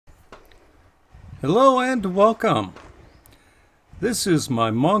Hello and welcome. This is my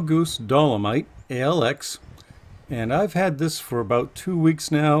Mongoose Dolomite ALX, and I've had this for about 2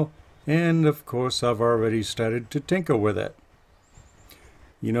 weeks now, and of course I've already started to tinker with it.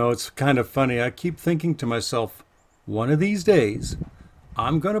 You know, it's kind of funny. I keep thinking to myself, one of these days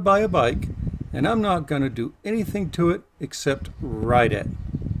I'm going to buy a bike and I'm not going to do anything to it except ride it.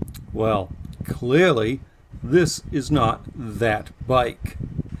 Well, clearly this is not that bike.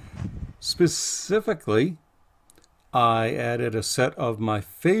 Specifically, I added a set of my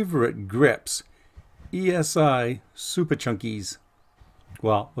favorite grips, ESI Super Chunkies.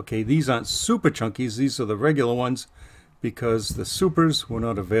 Well, okay, these aren't Super Chunkies, these are the regular ones because the Supers were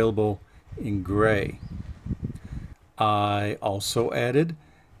not available in gray. I also added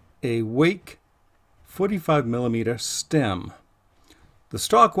a Wake 45mm stem. The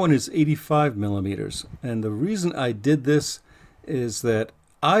stock one is 85mm, and the reason I did this is that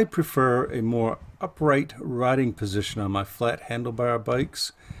I prefer a more upright riding position on my flat handlebar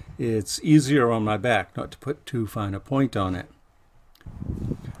bikes. It's easier on my back not to put too fine a point on it.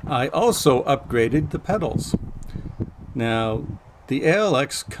 I also upgraded the pedals. Now, the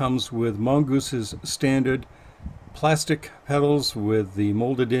ALX comes with Mongoose's standard plastic pedals with the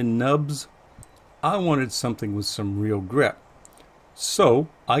molded in nubs. I wanted something with some real grip. So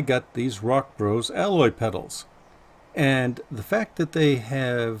I got these Rockbros alloy pedals. And the fact that they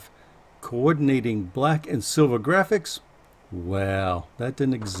have coordinating black and silver graphics, well, that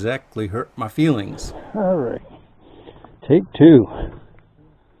didn't exactly hurt my feelings. All right, take two.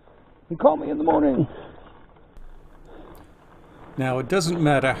 You call me in the morning. Now, it doesn't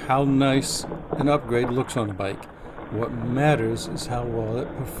matter how nice an upgrade looks on a bike. What matters is how well it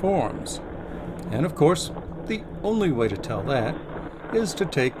performs. And of course, the only way to tell that is to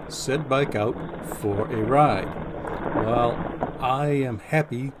take said bike out for a ride. Well, I am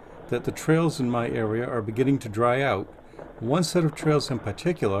happy that the trails in my area are beginning to dry out. One set of trails in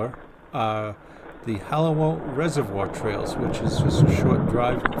particular are the Halliwell Reservoir trails, which is just a short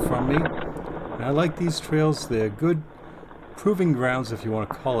drive from me. And I like these trails. They're good proving grounds, if you want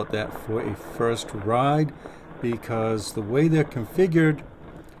to call it that, for a first ride, because the way they're configured,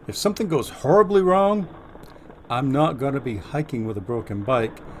 if something goes horribly wrong, I'm not going to be hiking with a broken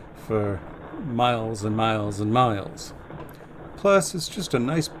bike for miles and miles and miles. Plus, it's just a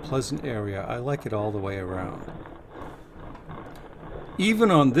nice, pleasant area. I like it all the way around.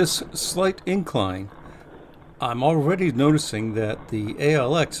 Even on this slight incline, I'm already noticing that the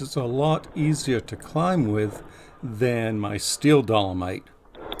ALX is a lot easier to climb with than my steel Dolomite.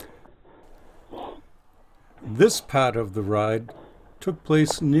 This part of the ride took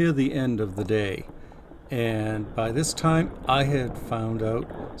place near the end of the day, and by this time I had found out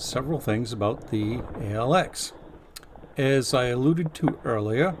several things about the ALX. As I alluded to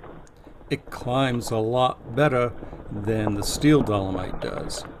earlier, it climbs a lot better than the steel Dolomite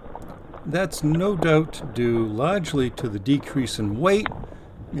does. That's no doubt due largely to the decrease in weight.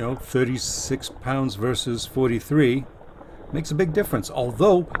 36 pounds versus 43 makes a big difference.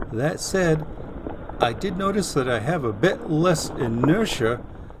 Although, that said, I did notice that I have a bit less inertia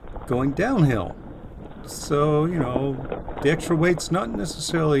going downhill. So, the extra weight's not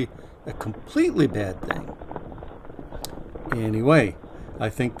necessarily a completely bad thing. Anyway, I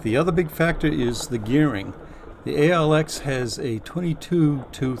think the other big factor is the gearing. The ALX has a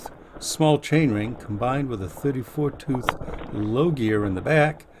 22-tooth small chainring combined with a 34-tooth low gear in the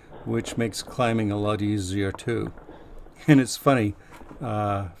back, which makes climbing a lot easier too. And it's funny,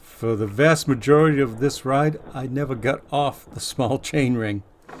 for the vast majority of this ride, I never got off the small chainring.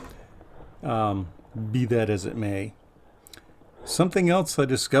 Be that as it may. Something else I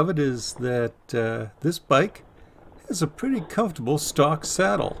discovered is that this bike has a pretty comfortable stock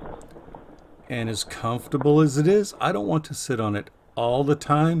saddle. And as comfortable as it is, I don't want to sit on it all the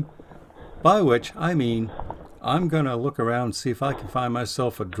time. By which I mean, I'm going to look around and see if I can find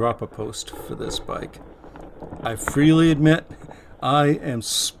myself a dropper post for this bike. I freely admit I am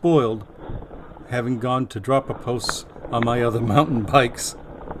spoiled having gone to dropper posts on my other mountain bikes.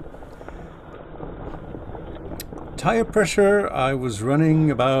 Tire pressure, I was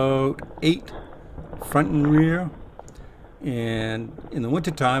running about 8 front and rear. And in the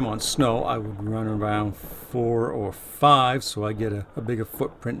wintertime on snow, I would run around 4 or 5, so I get a bigger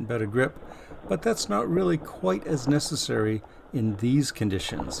footprint and better grip. But that's not really quite as necessary in these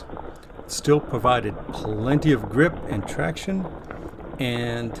conditions. It still provided plenty of grip and traction.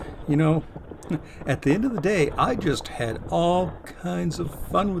 And, at the end of the day, I just had all kinds of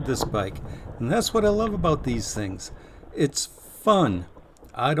fun with this bike. And that's what I love about these things. It's fun.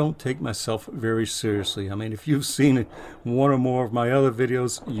 I don't take myself very seriously. I mean, if you've seen one or more of my other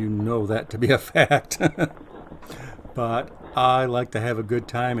videos, you know that to be a fact. But I like to have a good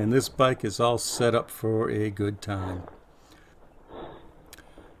time, and this bike is all set up for a good time.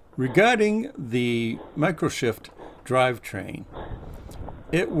 Regarding the Microshift drivetrain,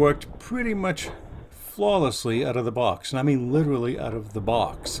 it worked pretty much flawlessly out of the box, and I mean literally out of the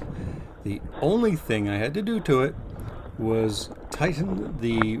box. The only thing I had to do to it was tighten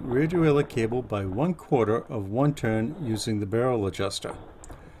the rear derailleur cable by 1/4 of one turn using the barrel adjuster.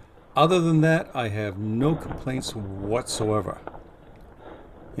 Other than that, I have no complaints whatsoever.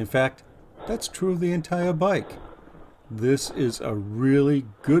 In fact, that's true of the entire bike. This is a really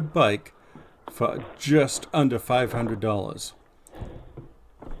good bike for just under $500.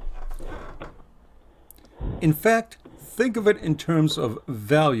 In fact, think of it in terms of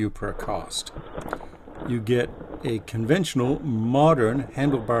value per cost. You get a conventional modern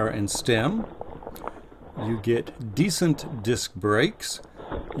handlebar and stem. You get decent disc brakes.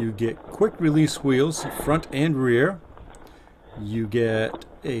 You get quick release wheels, front and rear. You get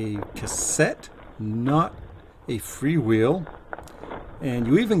a cassette, not a free wheel. And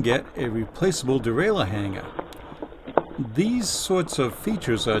you even get a replaceable derailleur hanger. These sorts of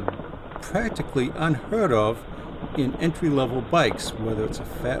features are practically unheard of in entry-level bikes, whether it's a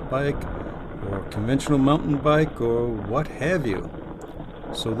fat bike or a conventional mountain bike or what have you.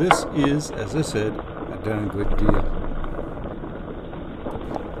 So this is, as I said, a darn good deal.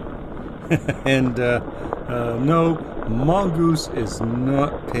 And no, Mongoose is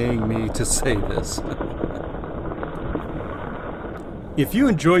not paying me to say this. If you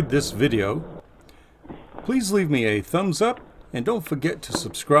enjoyed this video, please leave me a thumbs up and don't forget to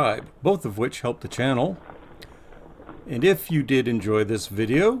subscribe, both of which help the channel. And if you did enjoy this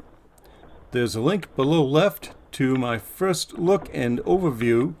video, there's a link below left to my first look and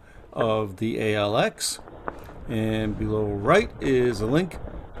overview of the ALX, and below right is a link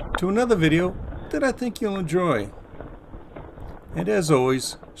to another video that I think you'll enjoy. And as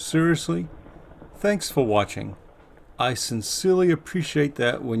always, seriously, thanks for watching. I sincerely appreciate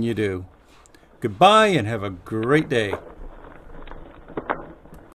that when you do. Goodbye and have a great day.